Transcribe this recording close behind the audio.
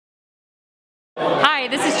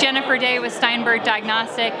this is Jennifer Day with Steinberg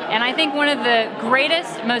Diagnostic, and I think one of the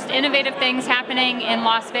greatest, most innovative things happening in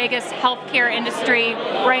Las Vegas healthcare industry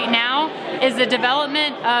right now is the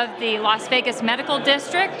development of the Las Vegas Medical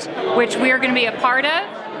District, which we are going to be a part of,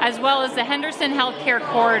 as well as the Henderson Healthcare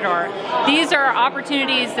Corridor. These are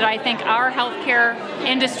opportunities that I think our healthcare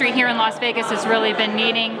industry here in Las Vegas has really been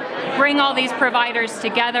needing. Bring all these providers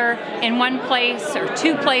together in one place, or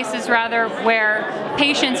two places rather, where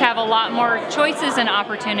patients have a lot more choices and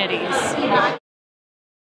opportunities.